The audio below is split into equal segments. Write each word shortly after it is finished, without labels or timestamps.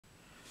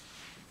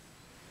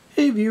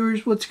Hey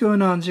viewers, what's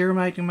going on?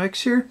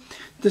 ZeroMagnumX here.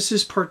 This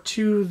is part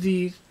 2 of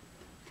the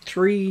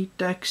 3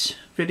 decks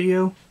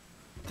video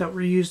that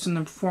were used in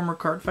the former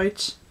card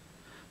fights.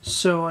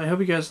 So I hope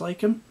you guys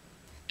like them.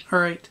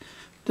 Alright,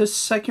 this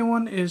second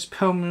one is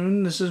Pale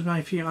Moon. This is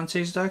my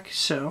fiance's deck,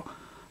 so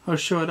I'll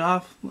show it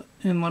off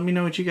and let me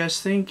know what you guys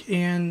think.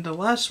 And the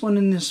last one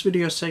in this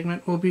video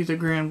segment will be the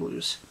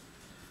Granblues.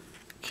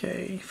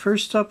 Okay,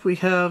 first up we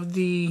have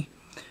the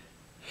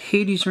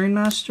Hades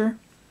Rainmaster.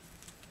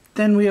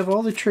 Then we have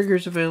all the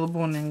triggers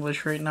available in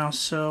English right now,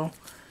 so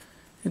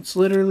it's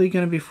literally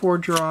going to be 4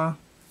 draw,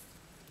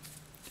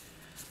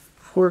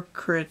 4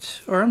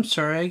 crit, or I'm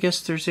sorry, I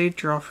guess there's 8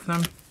 draw for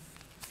them.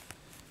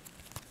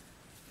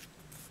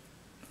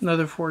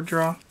 Another 4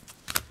 draw,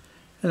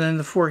 and then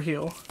the 4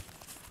 heal.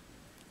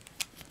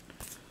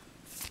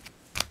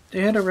 They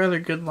had a rather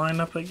good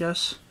lineup, I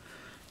guess.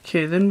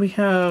 Okay, then we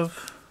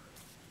have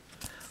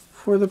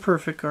for the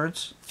perfect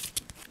cards.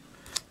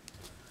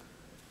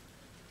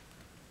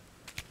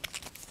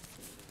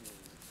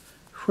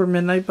 For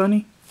Midnight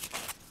Bunny,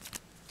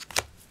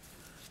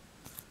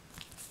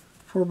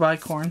 for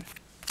Bicorn,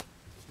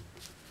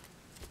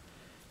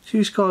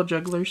 2 Skull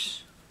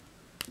Jugglers,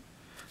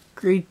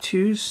 grade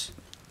 2s,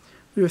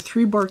 we have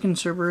 3 Barkin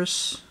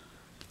Cerberus,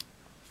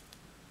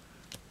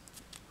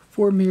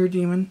 4 Mirror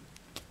Demon,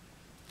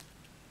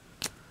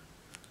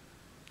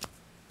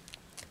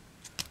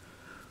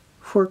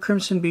 4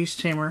 Crimson Beast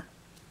Tamer.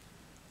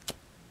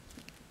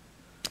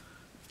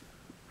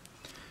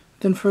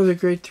 Then for the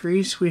grade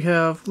 3s, we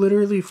have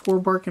literally 4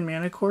 Barkin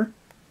Manicore.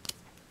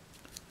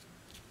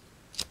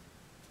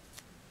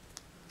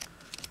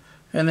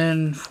 And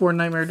then 4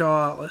 Nightmare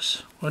Doll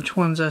Atlas, which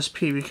one's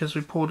SP because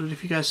we pulled it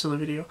if you guys saw the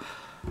video.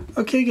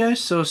 Okay guys,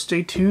 so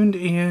stay tuned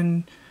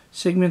and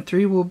segment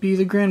 3 will be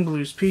the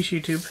Granblues. Peace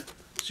YouTube.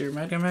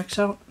 ZeroMagnumX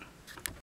out.